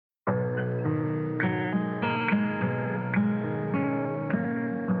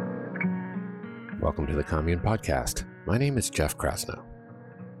welcome to the Commune Podcast. My name is Jeff Krasno.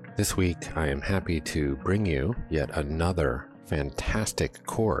 This week, I am happy to bring you yet another fantastic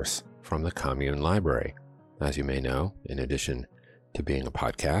course from the Commune Library. As you may know, in addition to being a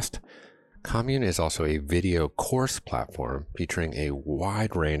podcast, Commune is also a video course platform featuring a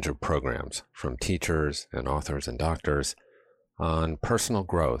wide range of programs from teachers and authors and doctors on personal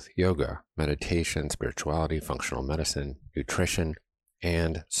growth, yoga, meditation, spirituality, functional medicine, nutrition,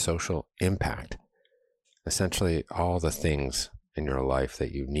 and social impact. Essentially, all the things in your life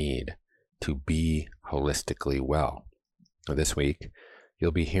that you need to be holistically well. This week,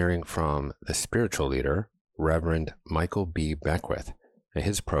 you'll be hearing from the spiritual leader, Reverend Michael B. Beckwith.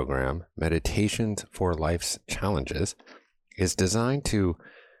 His program, Meditations for Life's Challenges, is designed to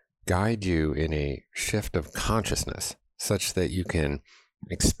guide you in a shift of consciousness such that you can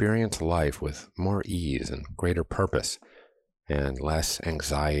experience life with more ease and greater purpose and less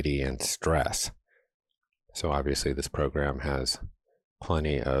anxiety and stress. So obviously this program has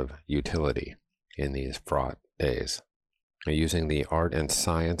plenty of utility in these fraught days. Using the art and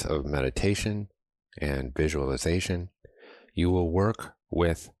science of meditation and visualization, you will work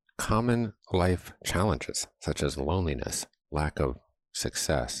with common life challenges such as loneliness, lack of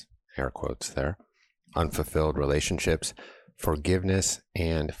success, air quotes there, unfulfilled relationships, forgiveness,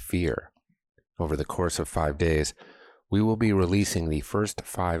 and fear. Over the course of 5 days, we will be releasing the first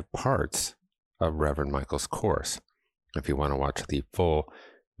 5 parts of Reverend Michael's course. If you want to watch the full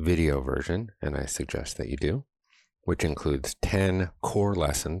video version, and I suggest that you do, which includes 10 core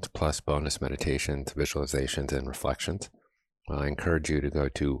lessons plus bonus meditations, visualizations, and reflections, I encourage you to go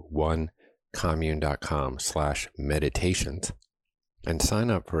to onecommune.com/meditations and sign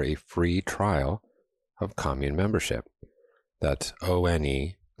up for a free trial of Commune membership. That's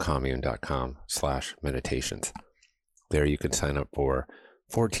onecommune.com/meditations. There you can sign up for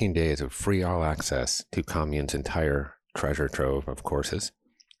 14 days of free all access to Commune's entire treasure trove of courses,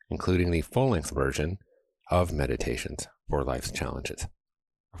 including the full-length version of Meditations for Life's Challenges.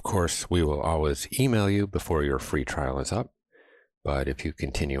 Of course, we will always email you before your free trial is up, but if you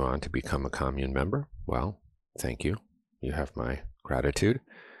continue on to become a Commune member, well, thank you. You have my gratitude.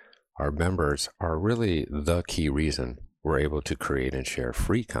 Our members are really the key reason we're able to create and share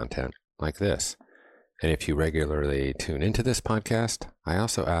free content like this. And if you regularly tune into this podcast, I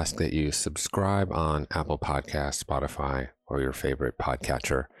also ask that you subscribe on Apple Podcasts, Spotify, or your favorite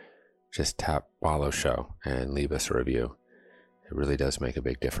podcatcher. Just tap follow show and leave us a review. It really does make a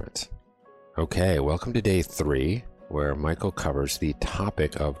big difference. Okay, welcome to day 3, where Michael covers the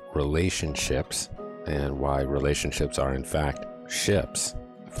topic of relationships and why relationships are in fact ships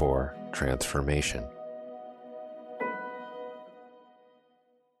for transformation.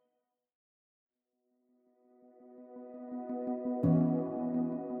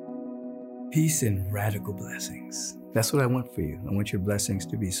 Peace and radical blessings. That's what I want for you. I want your blessings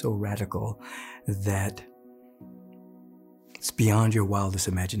to be so radical that it's beyond your wildest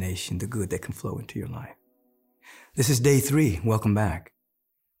imagination, the good that can flow into your life. This is day 3. Welcome back.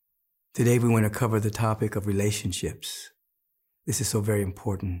 Today we want to cover the topic of relationships. This is so very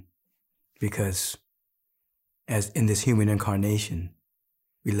important because as in this human incarnation,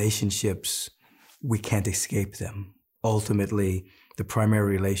 relationships, we can't escape them. Ultimately, the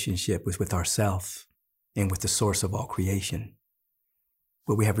primary relationship is with ourselves and with the source of all creation.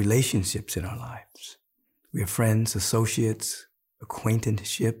 But we have relationships in our lives. We have friends, associates,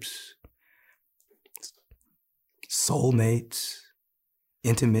 acquaintanceships, soulmates,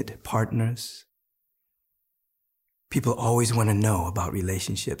 intimate partners. People always want to know about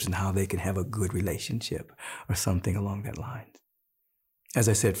relationships and how they can have a good relationship or something along that line. As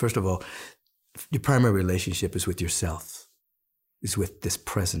I said, first of all, your primary relationship is with yourself, is with this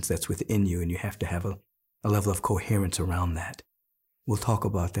presence that's within you, and you have to have a level of coherence around that. We'll talk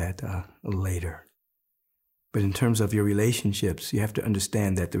about that later. But in terms of your relationships, you have to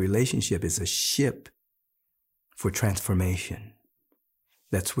understand that the relationship is a ship for transformation.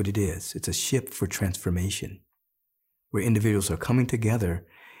 That's what it is. It's a ship for transformation, where individuals are coming together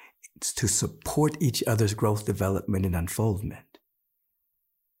to support each other's growth, development, and unfoldment.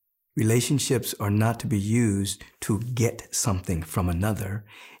 Relationships are not to be used to get something from another,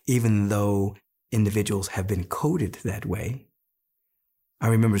 even though individuals have been coded that way. I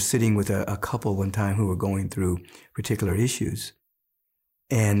remember sitting with a couple one time who were going through particular issues,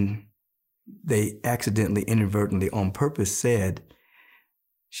 and they accidentally, inadvertently, on purpose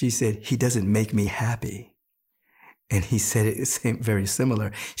she said, "He doesn't make me happy." And he said it very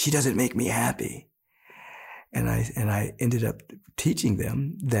similar. "She doesn't make me happy." And I ended up teaching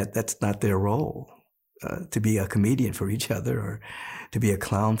them that that's not their role. to be a comedian for each other or to be a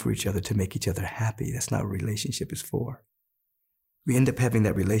clown for each other, to make each other happy. That's not what a relationship is for. We end up having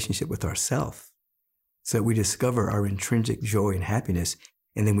that relationship with ourselves so that we discover our intrinsic joy and happiness,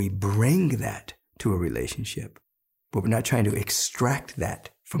 and then we bring that to a relationship. But we're not trying to extract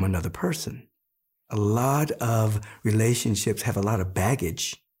that from another person. A lot of relationships have a lot of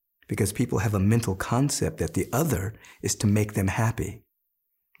baggage because people have a mental concept that the other is to make them happy.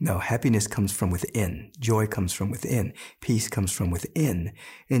 No, happiness comes from within. Joy comes from within. Peace comes from within.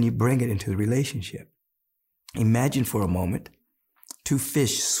 And you bring it into the relationship. Imagine for a moment two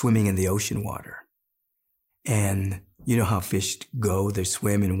fish swimming in the ocean water. And you know how fish go. They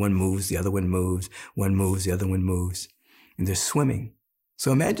swim and one moves, the other one moves. One moves, the other one moves. And they're swimming.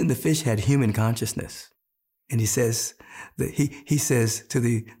 So imagine the fish had human consciousness. And he says that he says to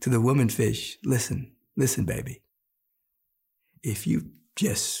the woman fish, listen, baby. If you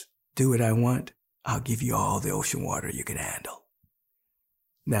just do what I want, I'll give you all the ocean water you can handle.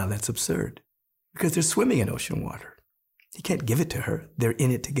 Now that's absurd because they're swimming in ocean water. He can't give it to her. They're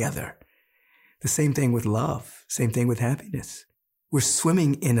in it together. The same thing with love. Same thing with happiness. We're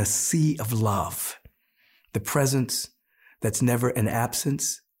swimming in a sea of love. The presence that's never an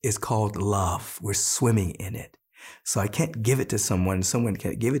absence is called love. We're swimming in it. So I can't give it to someone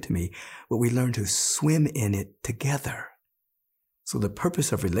can't give it to me, but we learn to swim in it together. So the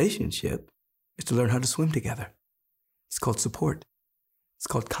purpose of relationship is to learn how to swim together. It's called support. It's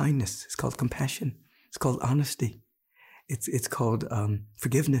called kindness. It's called compassion. It's called honesty. It's called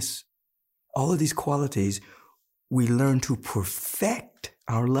forgiveness. All of these qualities, we learn to perfect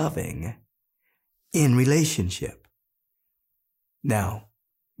our loving in relationship. Now,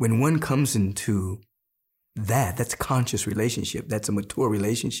 when one comes into that's conscious relationship. That's a mature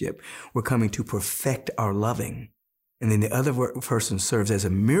relationship. We're coming to perfect our loving. And then the other person serves as a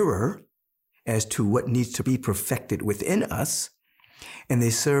mirror as to what needs to be perfected within us. And they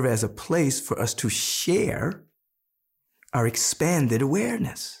serve as a place for us to share our expanded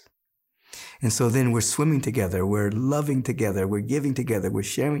awareness. And so then we're swimming together, we're loving together, we're giving together, we're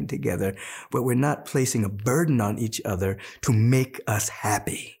sharing together, but we're not placing a burden on each other to make us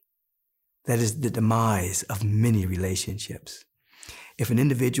happy. That is the demise of many relationships. If an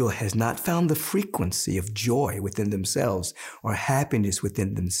individual has not found the frequency of joy within themselves or happiness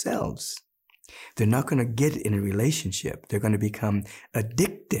within themselves, they're not going to get it in a relationship. They're going to become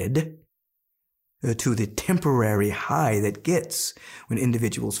addicted to the temporary high that gets when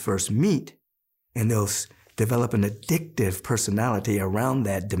individuals first meet, and they'll develop an addictive personality around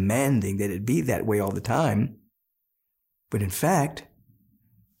that, demanding that it be that way all the time. But in fact,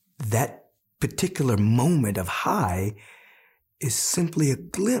 that particular moment of high is simply a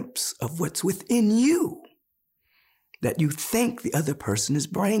glimpse of what's within you that you think the other person is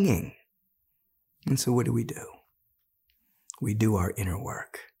bringing. And so what do? We do our inner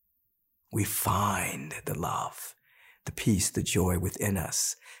work. We find the love, the peace, the joy within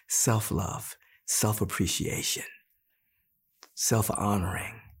us, self-love, self-appreciation,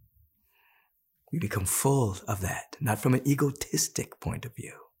 self-honoring. We become full of that, not from an egotistic point of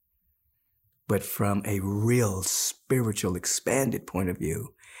view, but from a real spiritual, expanded point of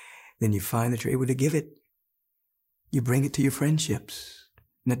view. Then you find that you're able to give it. You bring it to your friendships,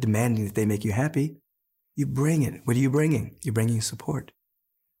 not demanding that they make you happy. You bring it. What are you bringing? You're bringing support.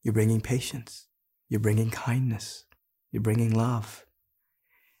 You're bringing patience. You're bringing kindness. You're bringing love.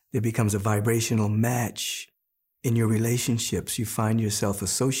 There becomes a vibrational match in your relationships. You find yourself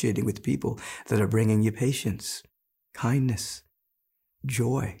associating with people that are bringing you patience, kindness,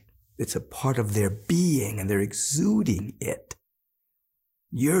 joy. It's a part of their being and they're exuding it.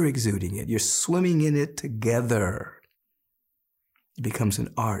 You're exuding it. You're swimming in it together. It becomes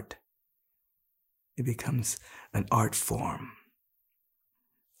an art. It becomes an art form.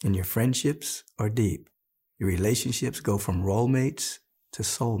 And your friendships are deep. Your relationships go from role mates to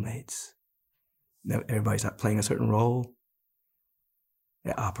soulmates. Now, everybody's not playing a certain role.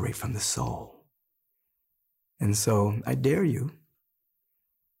 They operate from the soul. And so I dare you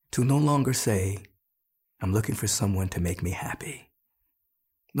to no longer say, I'm looking for someone to make me happy.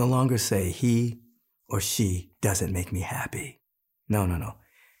 No longer say he or she doesn't make me happy. No.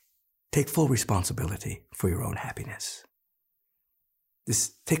 Take full responsibility for your own happiness.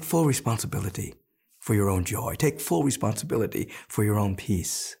 Just take full responsibility for your own joy. Take full responsibility for your own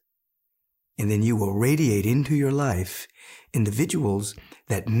peace. And then you will radiate into your life individuals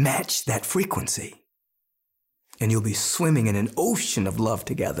that match that frequency. And you'll be swimming in an ocean of love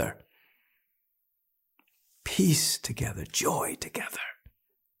together. Peace together, joy together.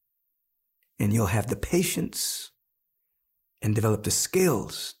 And you'll have the patience and develop the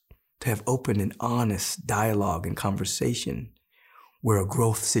skills to have open and honest dialogue and conversation where a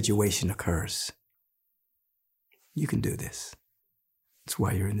growth situation occurs. You can do this. That's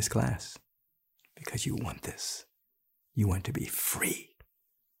why you're in this class, because you want this. You want to be free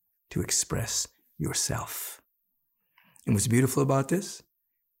to express yourself. And what's beautiful about this?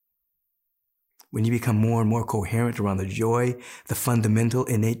 When you become more and more coherent around the joy, the fundamental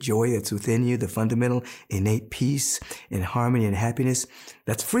innate joy that's within you, the fundamental innate peace and harmony and happiness,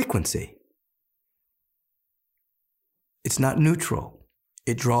 that's frequency. It's not neutral.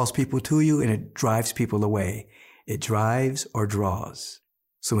 It draws people to you and it drives people away. It drives or draws.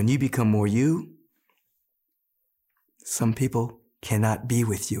 So when you become more you, some people cannot be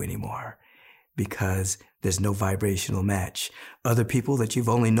with you anymore because there's no vibrational match. Other people that you've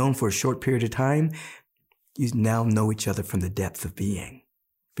only known for a short period of time, you now know each other from the depth of being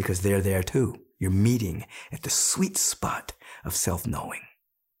because they're there too. You're meeting at the sweet spot of self-knowing.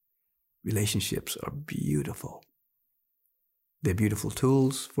 Relationships are beautiful. They're beautiful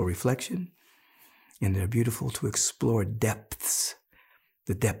tools for reflection, and they're beautiful to explore depths,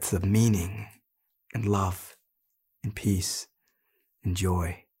 the depths of meaning and love and peace and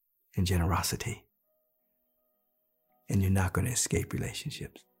joy and generosity. And you're not going to escape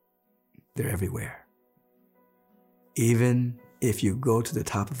relationships. They're everywhere. Even if you go to the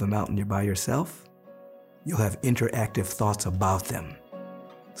top of a mountain you're by yourself, you'll have interactive thoughts about them.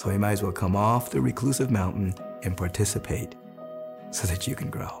 So you might as well come off the reclusive mountain and participate so that you can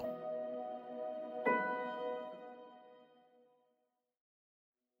grow.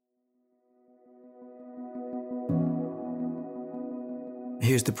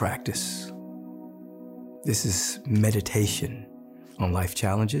 Here's the practice. This is meditation on life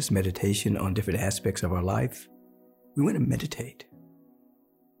challenges, meditation on different aspects of our life. We want to meditate.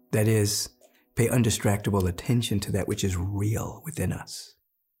 That is, pay undistractable attention to that which is real within us.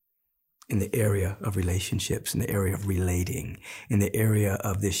 In the area of relationships, in the area of relating, in the area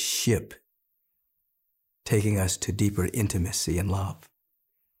of this ship taking us to deeper intimacy and love.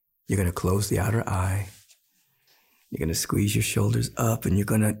 You're going to close the outer eye. You're going to squeeze your shoulders up and you're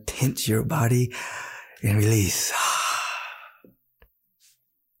going to tense your body and release.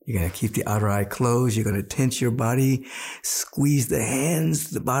 You're going to keep the outer eye closed. You're going to tense your body, squeeze the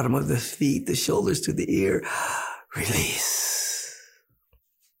hands, the bottom of the feet, the shoulders to the ear. Release.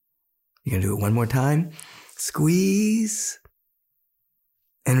 You're going to do it one more time. Squeeze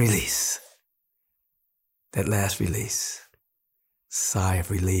and release. That last release. Sigh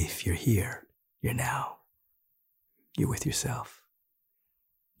of relief. You're here. You're now. You're with yourself.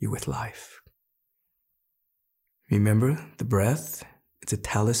 You're with life. Remember the breath. It's a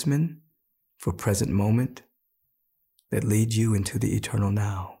talisman for present moment that leads you into the eternal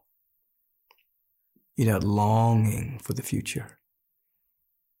now. You're not longing for the future.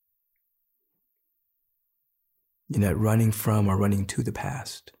 You're not running from or running to the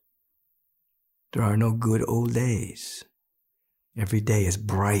past. There are no good old days. Every day is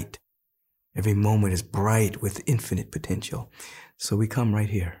bright. Every moment is bright with infinite potential. So we come right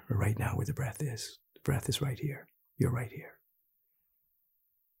here, or right now where the breath is. The breath is right here. You're right here.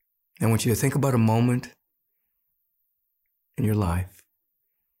 I want you to think about a moment in your life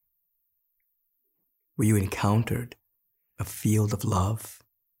where you encountered a field of love,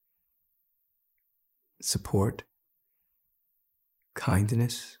 support,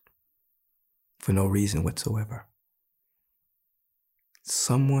 kindness, for no reason whatsoever.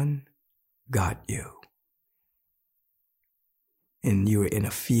 Someone got you, and you were in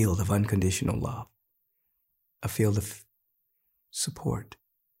a field of unconditional love, a field of support.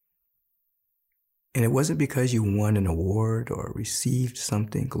 And it wasn't because you won an award or received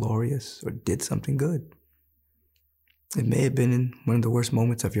something glorious or did something good. It may have been in one of the worst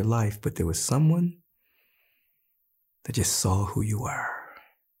moments of your life, but there was someone that just saw who you were.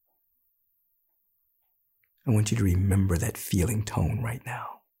 I want you to remember that feeling tone right now.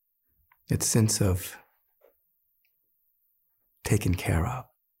 That sense of taken care of,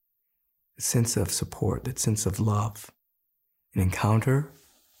 that sense of support, that sense of love, an encounter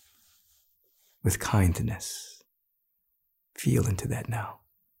with kindness. Feel into that now.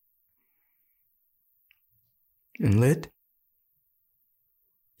 And let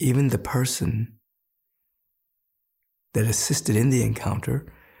even the person that assisted in the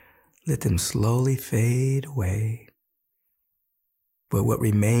encounter, let them slowly fade away. But what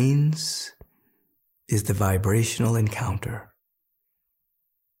remains is the vibrational encounter.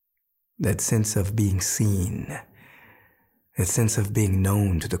 That sense of being seen, that sense of being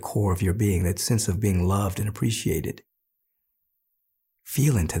known to the core of your being, that sense of being loved and appreciated.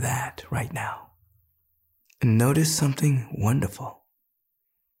 Feel into that right now. And notice something wonderful.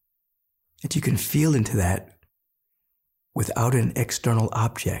 That you can feel into that without an external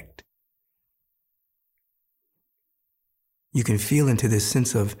object. You can feel into this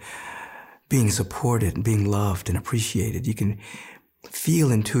sense of being supported and being loved and appreciated. You can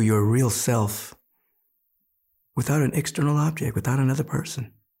feel into your real self without an external object, without another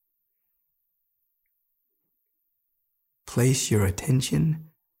person. Place your attention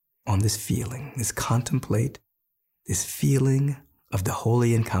on this feeling, contemplate this feeling of the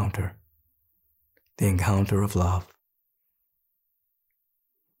holy encounter, the encounter of love,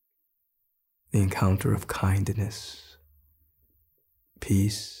 the encounter of kindness,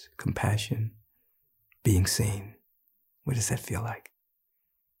 peace, compassion, being seen. What does that feel like?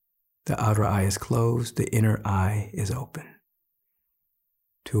 The outer eye is closed, the inner eye is open.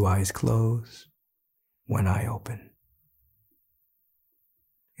 2 eyes closed, 1 eye open.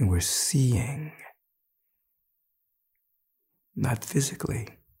 And we're seeing, not physically,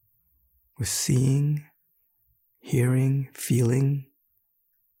 we're seeing, hearing, feeling,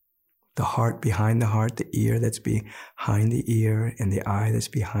 the heart behind the heart, the ear that's behind the ear, and the eye that's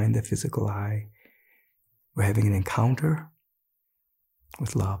behind the physical eye. We're having an encounter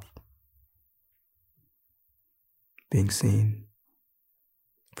with love. Being seen,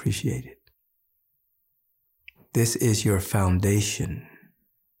 appreciated. This is your foundation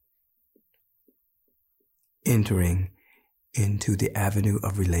entering into the avenue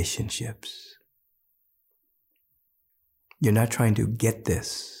of relationships. You're not trying to get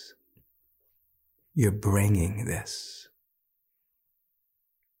this. You're bringing this.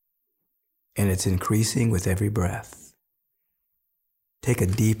 And it's increasing with every breath. Take a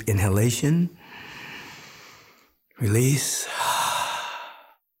deep inhalation, release,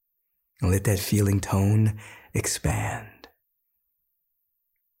 and let that feeling tone expand.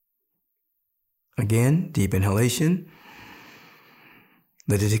 Again, deep inhalation,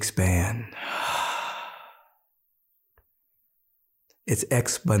 let it expand. It's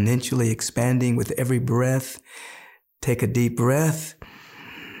exponentially expanding with every breath. Take a deep breath,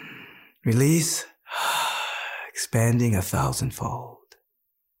 release, expanding 1,000-fold.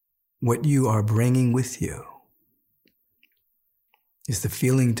 What you are bringing with you is the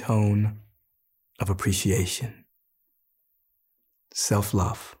feeling tone of appreciation,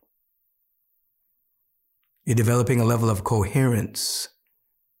 self-love. You're developing a level of coherence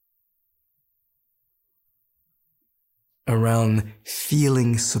around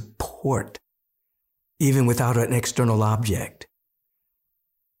feeling support, even without an external object.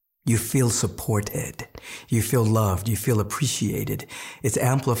 You feel supported. You feel loved. You feel appreciated. It's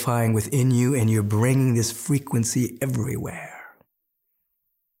amplifying within you, and you're bringing this frequency everywhere.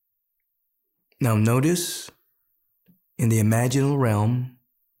 Now notice in the imaginal realm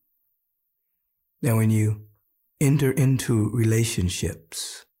that when you enter into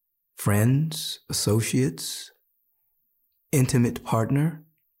relationships, friends, associates, intimate partner,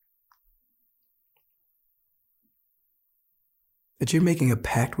 that you're making a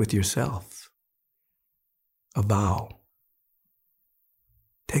pact with yourself, a vow.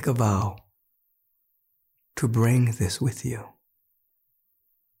 Take a vow to bring this with you.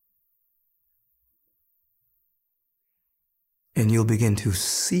 And you'll begin to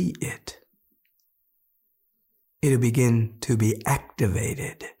see it. It'll begin to be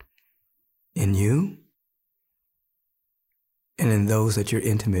activated in you and in those that you're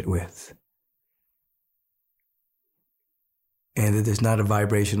intimate with. And if there's not a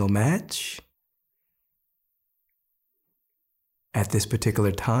vibrational match at this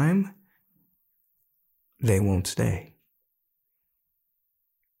particular time, they won't stay.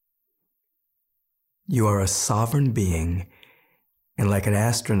 You are a sovereign being, and like an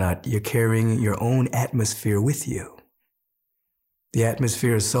astronaut, you're carrying your own atmosphere with you. The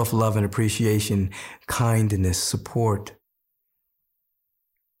atmosphere is self-love and appreciation, kindness, support.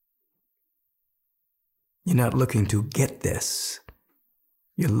 You're not looking to get this.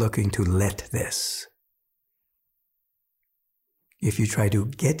 You're looking to let this. If you try to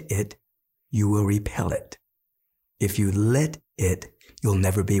get it, you will repel it. If you let it, you'll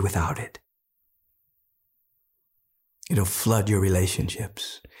never be without it. It'll flood your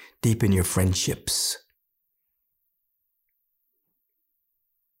relationships, deepen your friendships,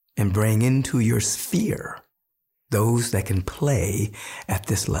 and bring into your sphere those that can play at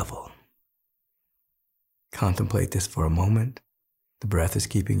this level. Contemplate this for a moment. The breath is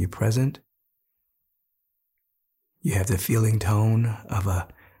keeping you present. You have the feeling tone of a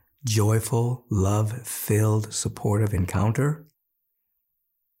joyful, love-filled, supportive encounter.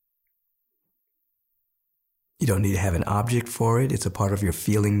 You don't need to have an object for it. It's a part of your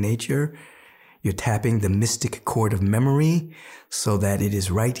feeling nature. You're tapping the mystic chord of memory so that it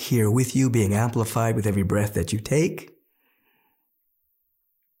is right here with you, being amplified with every breath that you take.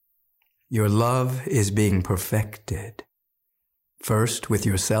 Your love is being perfected, first with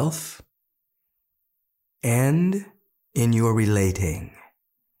yourself and in your relating.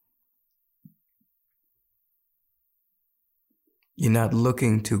 You're not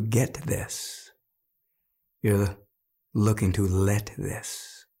looking to get this. You're looking to let this.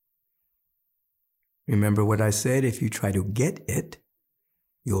 Remember what I said? If you try to get it,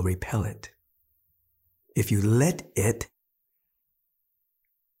 you'll repel it. If you let it,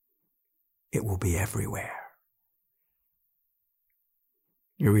 it will be everywhere.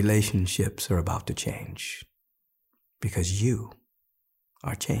 Your relationships are about to change because you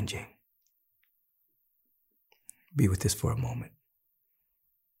are changing. Be with this for a moment.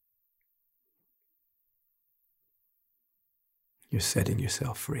 You're setting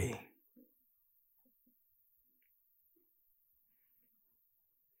yourself free.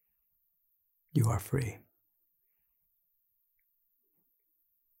 You are free.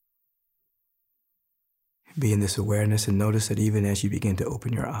 Be in this awareness and notice that even as you begin to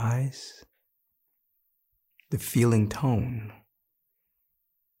open your eyes, the feeling tone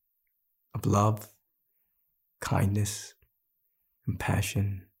of love, kindness,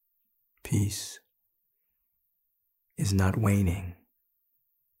 compassion, peace is not waning.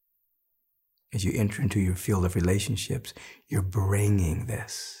 As you enter into your field of relationships, you're bringing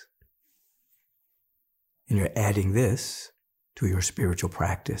this. And you're adding this to your spiritual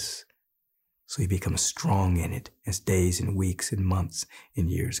practice. So you become strong in it as days and weeks and months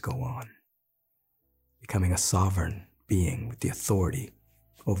and years go on. Becoming a sovereign being with the authority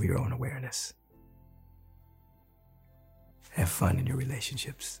over your own awareness. Have fun in your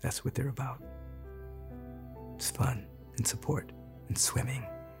relationships. That's what they're about. It's fun and support and swimming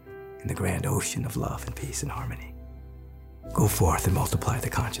in the grand ocean of love and peace and harmony. Go forth and multiply the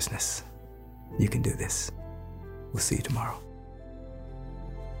consciousness. You can do this. We'll see you tomorrow.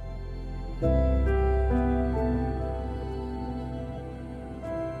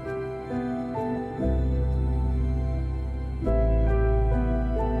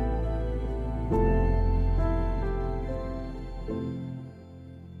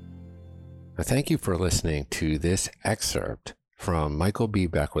 Thank you for listening to this excerpt from Michael B.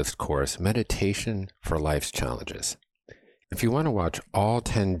 Beckwith's course, Meditation for Life's Challenges. If you want to watch all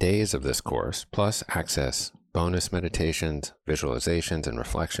 10 days of this course, plus access bonus meditations, visualizations, and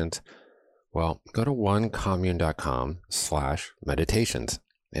reflections, well, go to onecommune.com/meditations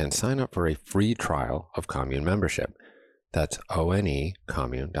and sign up for a free trial of commune membership. That's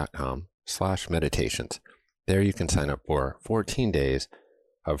onecommune.com/meditations. There you can sign up for 14 days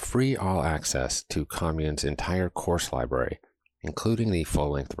of free all access to Commune's entire course library, including the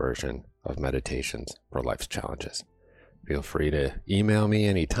full-length version of Meditations for Life's Challenges. Feel free to email me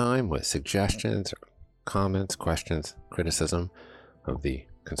anytime with suggestions, comments, questions, criticism of the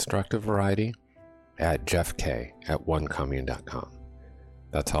constructive variety at jeffk@onecommune.com.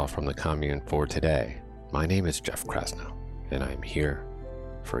 That's all from the Commune for today. My name is Jeff Krasno, and I'm here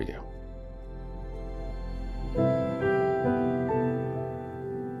for you.